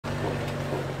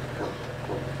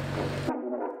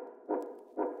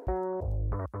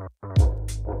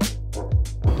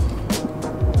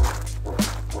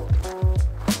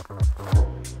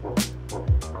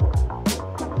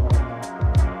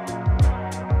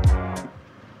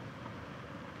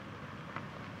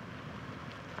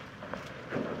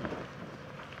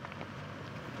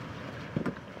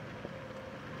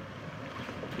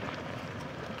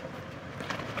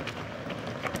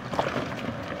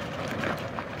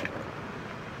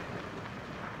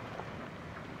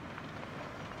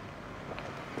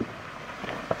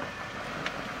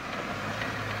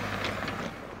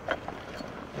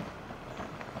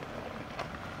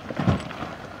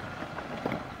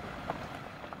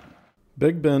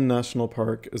Big Bend National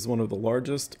Park is one of the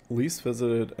largest, least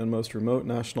visited, and most remote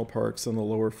national parks in the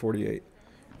lower 48.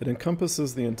 It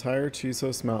encompasses the entire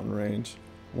Chisos mountain range,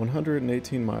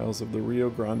 118 miles of the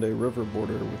Rio Grande River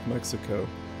border with Mexico,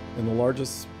 and the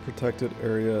largest protected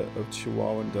area of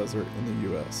Chihuahuan Desert in the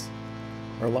U.S.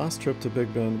 Our last trip to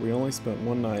Big Bend, we only spent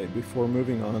one night before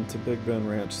moving on to Big Bend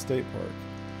Ranch State Park.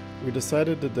 We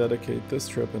decided to dedicate this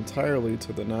trip entirely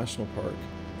to the national park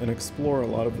and explore a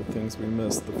lot of the things we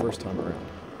missed the first time around.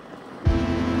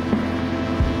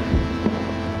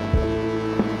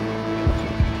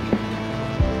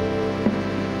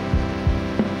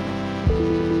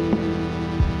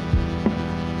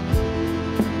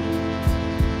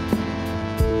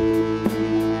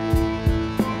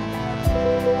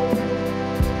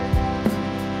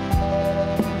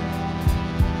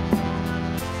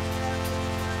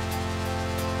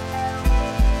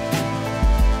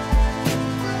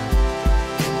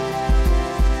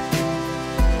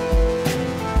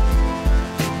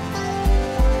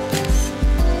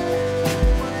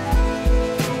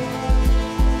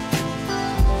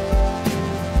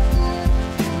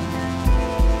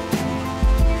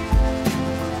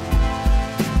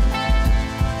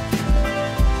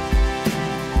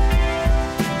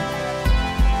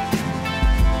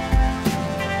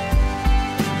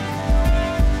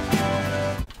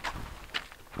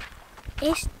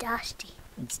 It's dusty.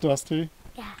 It's dusty?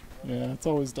 Yeah. Yeah, it's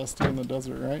always dusty in the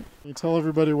desert, right? Can you tell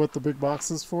everybody what the big box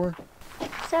is for?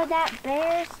 So that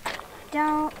bears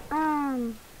don't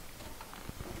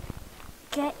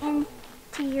get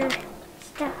into your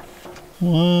stuff.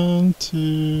 1,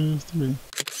 2, 3.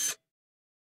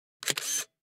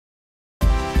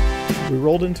 We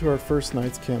rolled into our first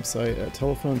night's campsite at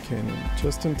Telephone Canyon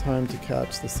just in time to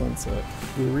catch the sunset.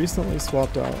 We recently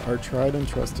swapped out our tried and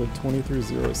trusted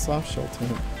 23-0 soft shell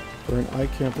tent for an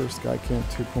iKamper Skycamp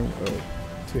 2.0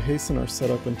 to hasten our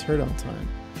setup and teardown time,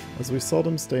 as we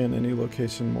seldom stay in any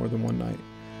location more than one night.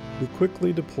 We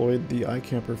quickly deployed the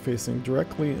iKamper facing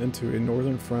directly into a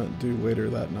northern front due later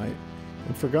that night,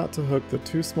 and forgot to hook the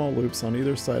two small loops on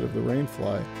either side of the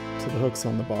rainfly to the hooks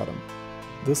on the bottom.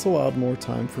 This allowed more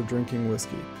time for drinking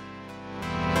whiskey.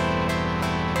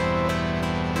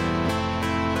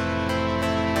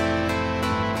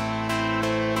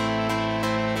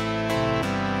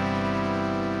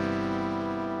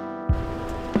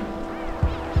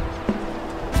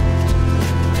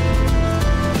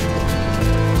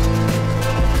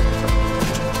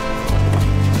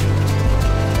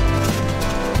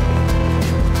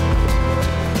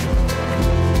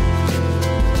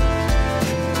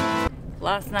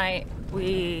 Last night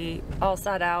we all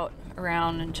sat out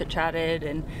around and chit-chatted,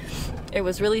 and it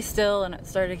was really still, and it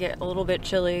started to get a little bit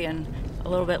chilly and a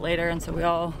little bit later, and so we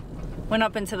all went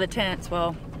up into the tents.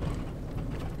 Well,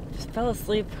 just fell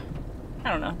asleep, I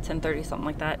don't know, 10:30, something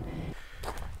like that.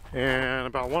 And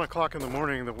about 1 o'clock in the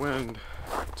morning, the wind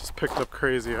just picked up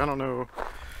crazy. I don't know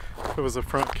if it was a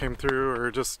front came through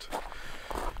or just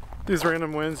these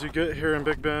random winds you get here in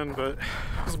Big Bend, but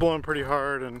it was blowing pretty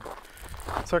hard, and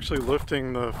it's actually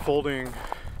lifting the folding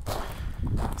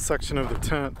section of the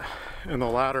tent and the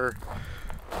ladder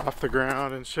off the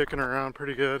ground and shaking her around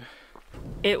pretty good.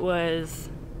 It was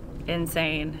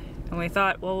insane, and we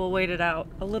thought, well, we'll wait it out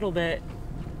a little bit,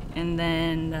 and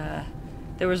then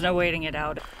there was no waiting it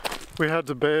out. We had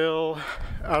to bail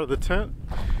out of the tent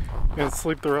and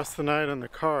sleep the rest of the night in the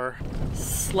car.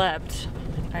 Slept,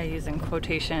 I use in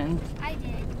quotation. I did.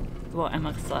 Well,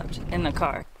 Emma slept in the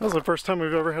car. That was the first time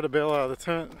we've ever had to bail out of the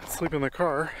tent, sleep in the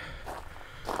car.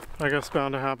 I guess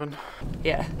bound to happen.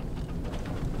 Yeah.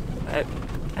 But,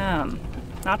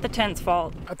 not the tent's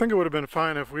fault. I think it would have been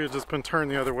fine if we had just been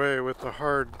turned the other way with the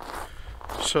hard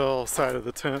shell side of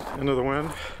the tent into the wind.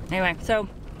 Anyway, so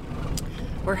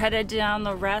we're headed down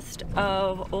the rest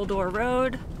of Old Door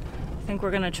Road. I think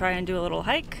we're gonna try and do a little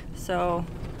hike, so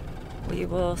we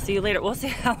will see you later. We'll see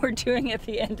how we're doing at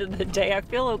the end of the day. I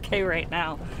feel okay right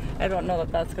now. I don't know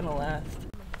that that's gonna last.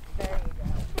 There you go.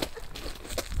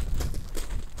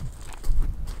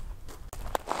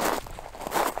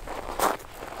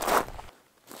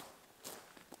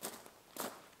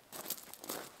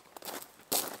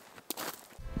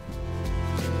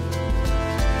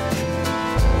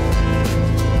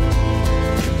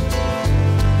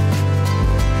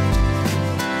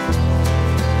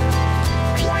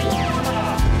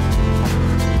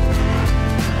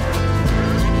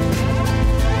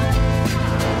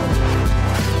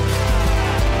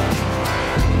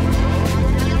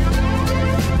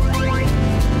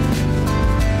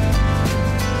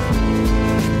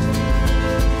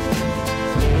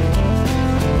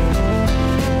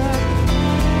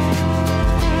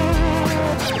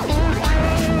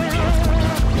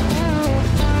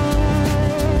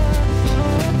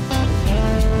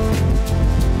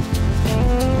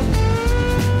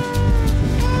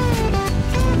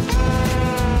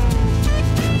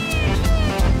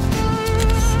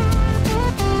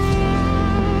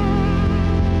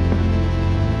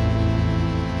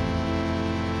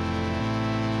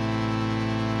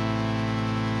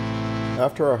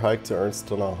 After our hike to Earnst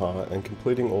Tinaja and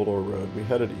completing Old Ore Road, we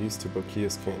headed east to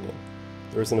Boquillas Canyon.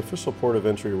 There is an official port of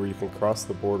entry where you can cross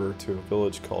the border to a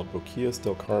village called Boquillas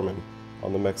del Carmen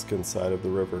on the Mexican side of the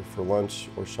river for lunch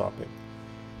or shopping.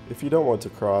 If you don't want to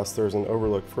cross, there is an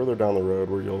overlook further down the road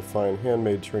where you'll find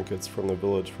handmade trinkets from the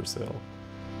village for sale.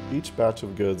 Each batch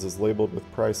of goods is labeled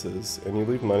with prices, and you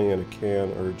leave money in a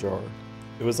can or a jar.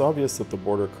 It was obvious that the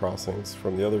border crossings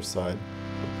from the other side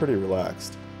were pretty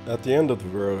relaxed. At the end of the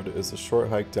road is a short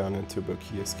hike down into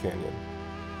Boquillas Canyon.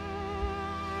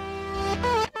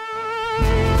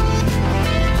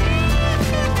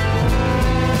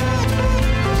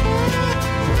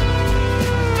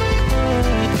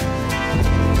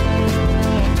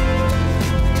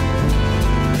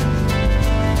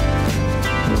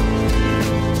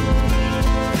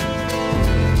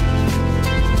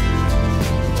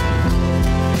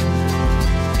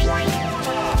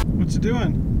 What you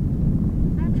doing?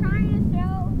 I'm trying to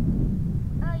show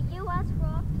a U.S.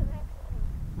 rock to Mexico.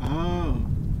 Oh.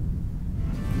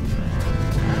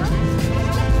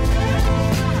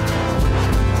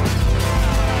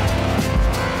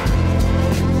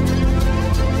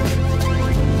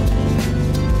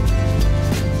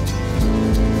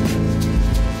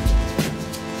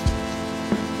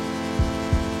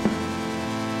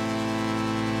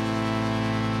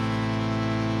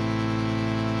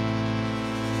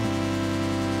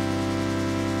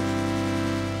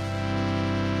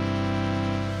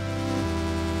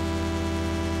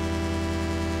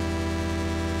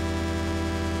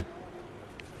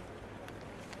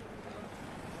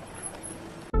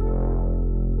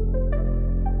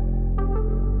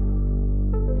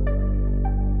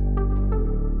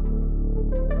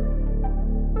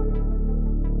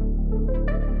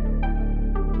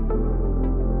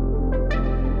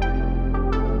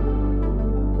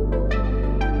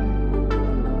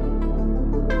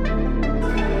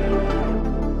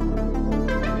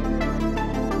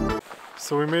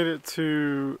 So we made it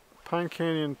to Pine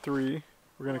Canyon 3.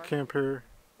 We're going to camp here.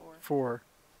 4.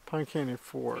 Pine Canyon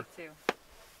 4. Take 2.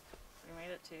 We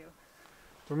made it 2.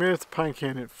 We made it to Pine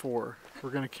Canyon 4.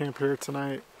 We're going to camp here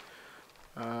tonight.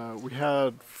 We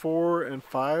had 4 and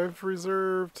 5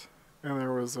 reserved, and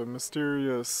there was a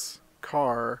mysterious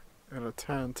car and a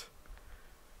tent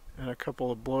and a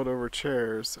couple of blowed over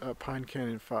chairs at Pine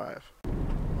Canyon 5.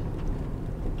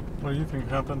 What do you think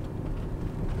happened?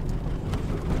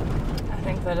 I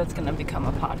think that it's going to become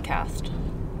a podcast.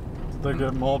 Did they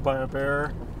get mauled by a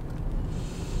bear?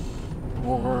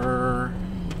 Or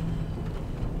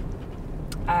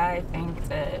I think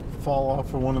that fall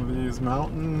off of one of these I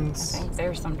mountains? think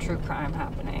there's some true crime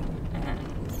happening, and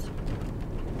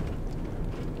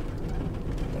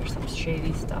there's some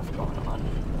shady stuff going on.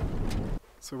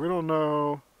 So we don't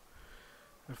know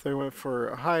if they went for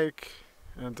a hike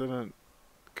and didn't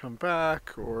come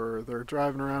back, or they're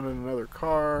driving around in another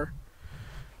car.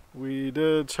 We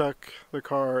did check the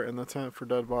car and the tent for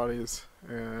dead bodies,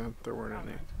 and there weren't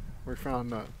any. We found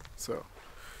none. So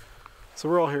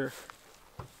we're all here.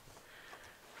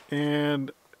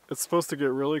 And it's supposed to get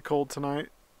really cold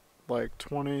tonight, like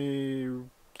 20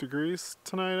 degrees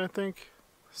tonight, I think.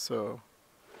 So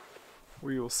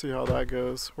we will see how that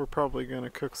goes. We're probably going to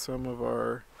cook some of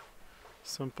our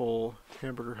simple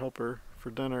hamburger helper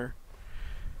for dinner.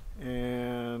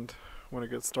 And when it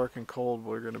gets dark and cold,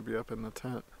 we're going to be up in the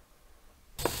tent.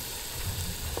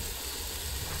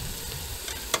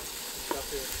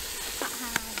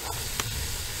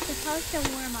 Supposed to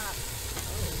warm up.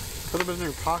 Put them in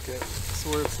your pocket so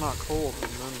where it's not cold,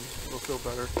 and then it'll feel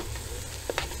better.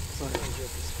 So,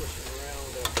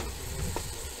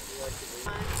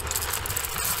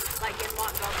 like in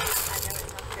Montgomery, I know it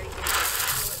sounds crazy, but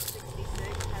 66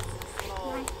 has this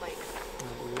little, like,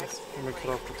 let me cut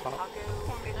off the top. taco,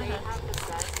 and they have the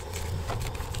best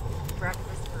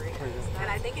breakfast burritos. And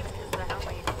I think it's because of the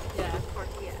homemade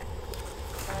tortilla.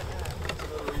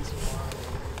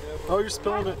 Oh, you're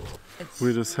spilling it.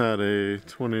 We just had a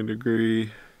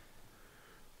 20-degree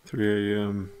 3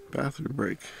 a.m. bathroom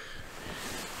break.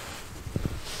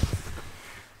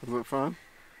 Was it fun?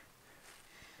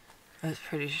 I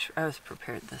was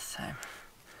prepared this time.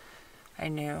 I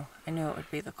knew it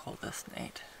would be the coldest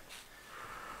night.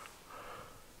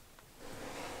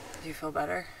 Do you feel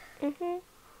better? Mm-hmm.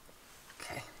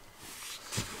 Okay.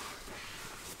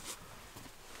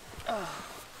 Oh.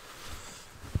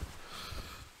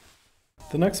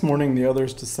 The next morning, the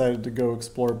others decided to go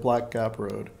explore Black Gap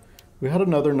Road. We had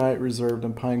another night reserved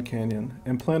in Pine Canyon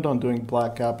and planned on doing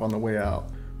Black Gap on the way out.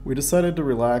 We decided to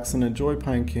relax and enjoy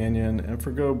Pine Canyon and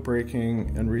forgo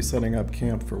breaking and resetting up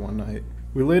camp for one night.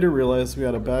 We later realized we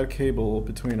had a bad cable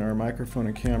between our microphone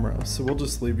and camera, so we'll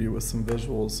just leave you with some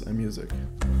visuals and music.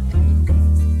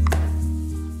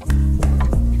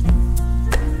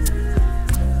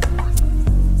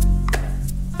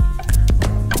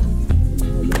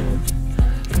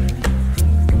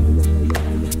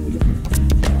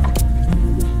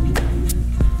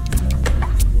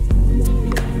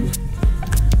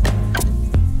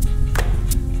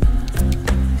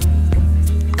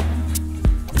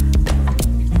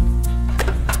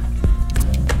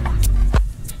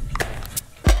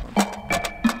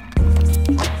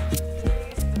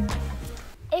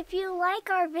 If you like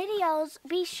our videos,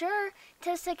 be sure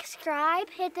to subscribe,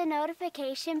 hit the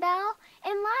notification bell,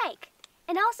 and like.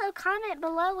 And also comment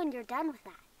below when you're done with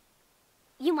that.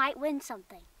 You might win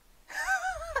something.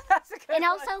 That's a good And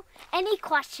one. also, any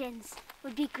questions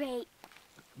would be great.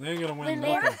 They ain't gonna win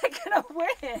When are nothing. they gonna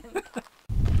win?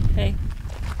 Hey,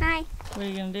 Hi, what are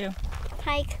you gonna do?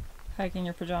 hike. Hike in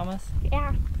your pajamas?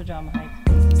 Yeah. Pajama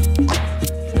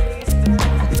hike.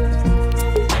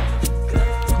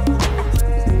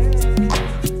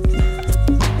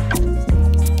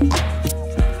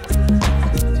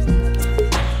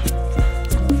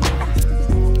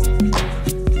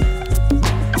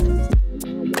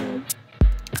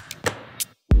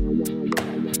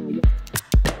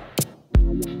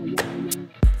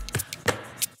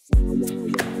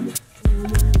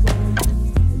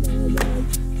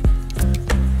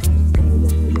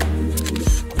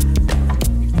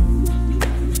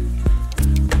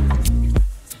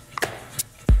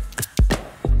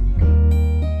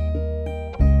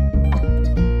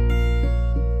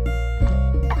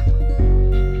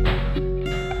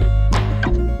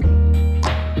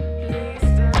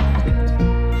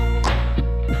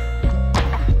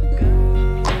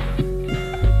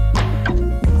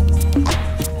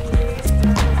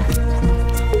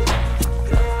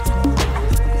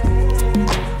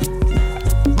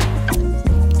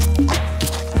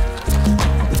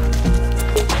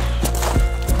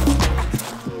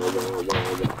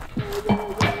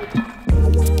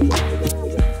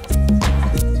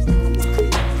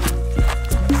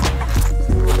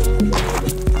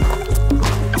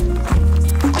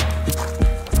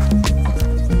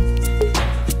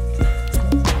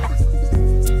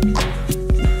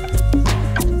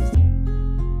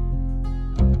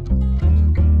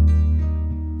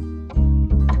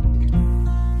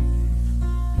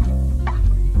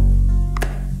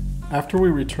 After we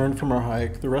returned from our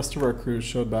hike, the rest of our crew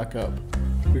showed back up.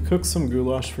 We cooked some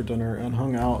goulash for dinner and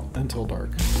hung out until dark.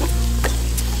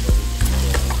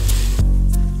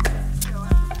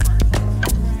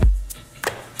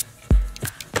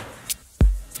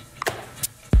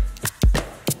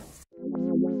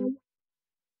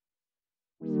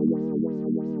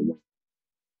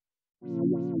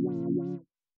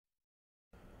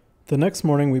 The next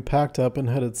morning we packed up and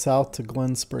headed south to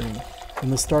Glen Spring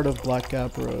and the start of Black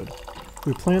Gap Road.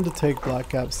 We planned to take Black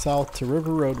Gap south to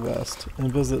River Road West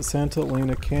and visit Santa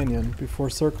Elena Canyon before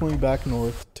circling back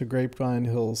north to Grapevine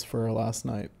Hills for our last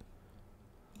night.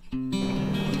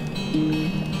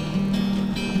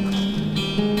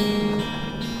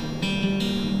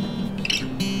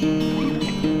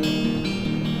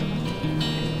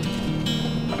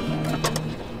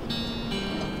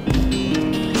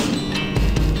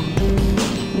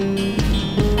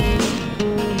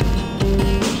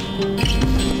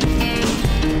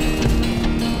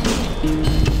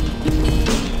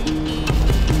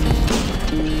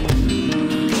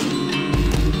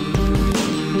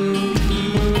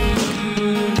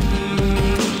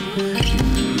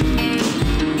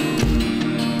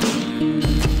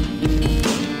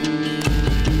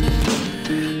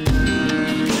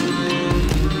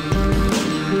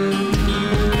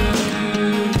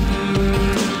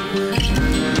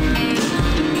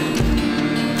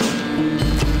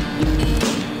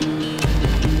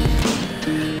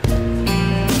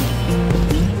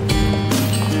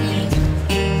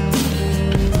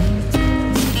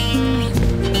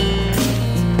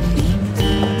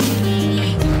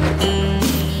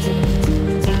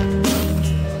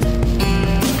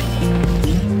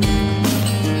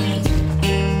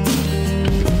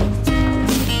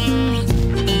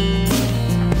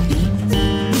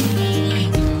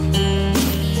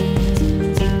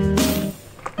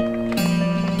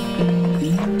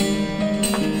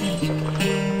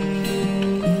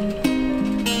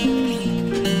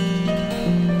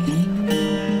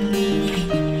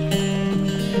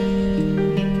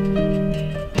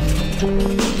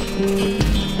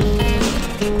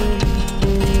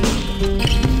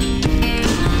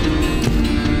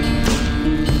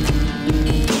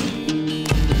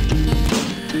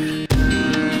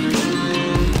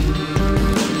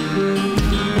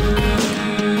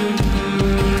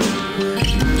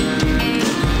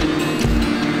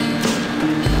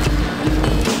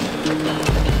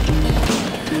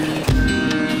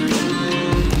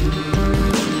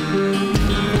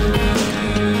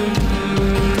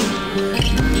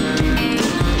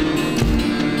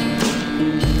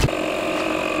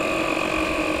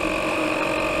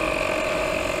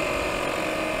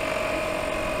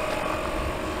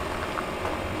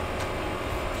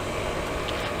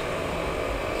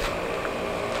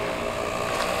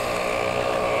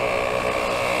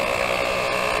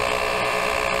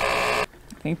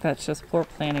 think that's just poor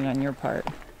planning on your part.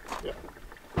 Yeah.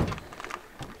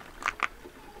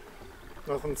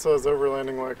 Nothing says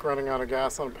overlanding like running out of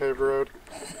gas on a paved road.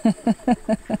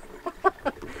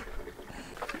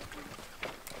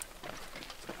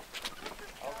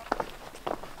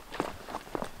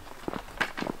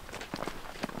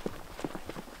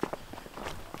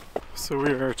 So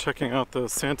we are checking out the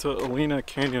Santa Elena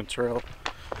Canyon trail.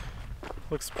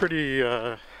 Looks pretty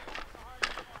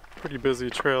busy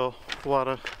trail. A lot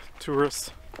of tourists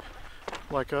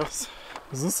like us.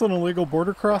 Is this an illegal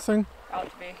border crossing? Ought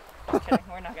to be. Just kidding.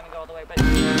 We're not going to go all the way, but...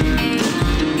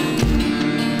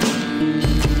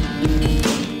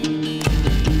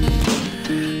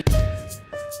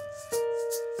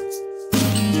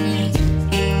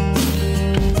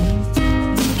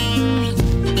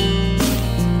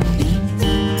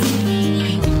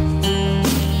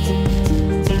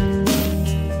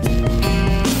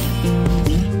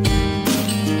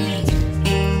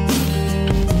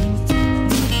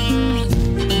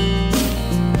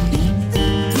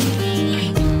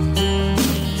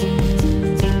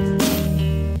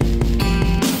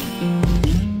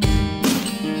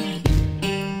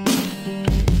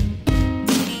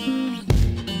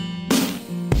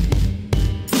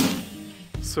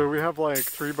 So we have like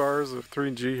 3 bars of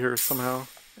 3G here somehow,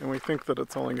 and we think that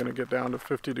it's only going to get down to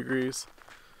 50 degrees,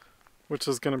 which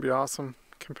is going to be awesome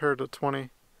compared to 20.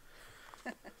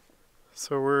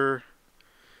 So we're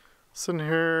sitting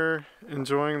here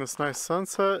enjoying this nice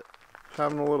sunset,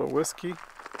 having a little whiskey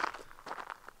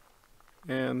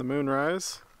and the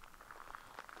moonrise,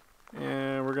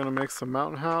 and we're going to make some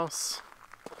mountain house.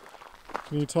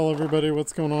 Can you tell everybody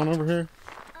what's going on over here?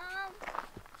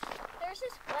 There's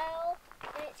this well,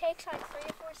 and it takes like 3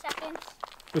 or 4 seconds.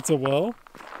 It's a well?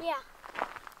 Yeah.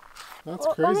 That's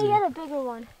Let crazy. me get a bigger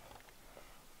one.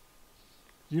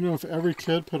 You know, if every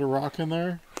kid put a rock in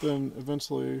there, then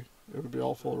eventually it would be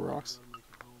all full of rocks.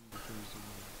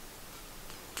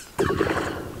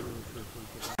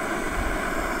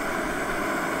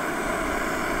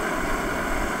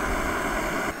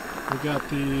 We got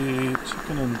the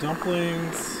chicken and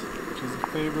dumplings, which is a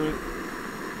favorite,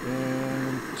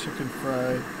 and chicken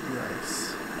fried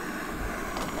rice.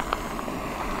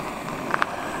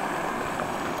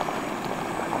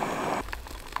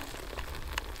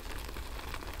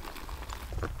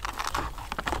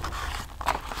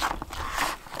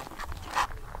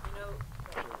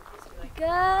 Go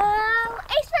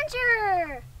Ace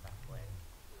Venture!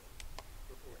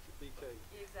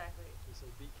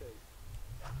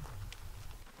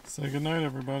 Say goodnight,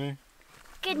 everybody.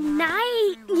 Good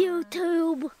night,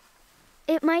 YouTube.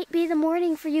 It might be the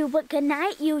morning for you, but good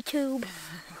night, YouTube.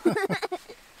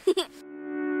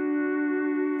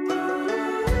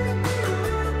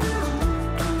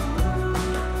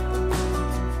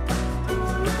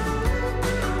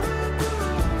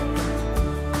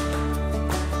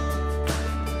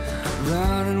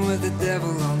 Running with the devil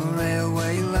on the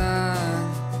railway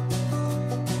line.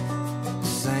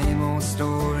 Same old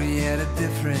story at a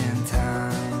different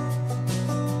time.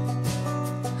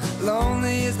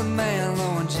 Lonely as the man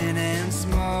blowing gin and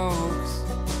smokes,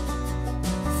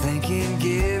 thinking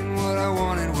getting what I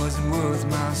wanted wasn't worth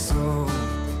my soul.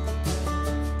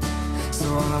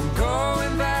 So I'm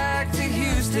going back to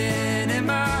Houston in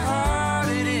my heart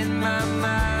and in my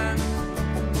mind,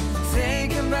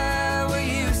 thinking about what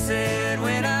you said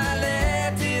when I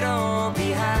left it all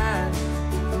behind.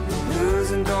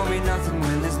 Losing don't mean nothing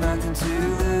when there's nothing to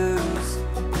lose.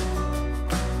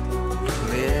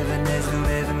 Living isn't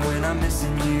living when I'm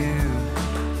missing you.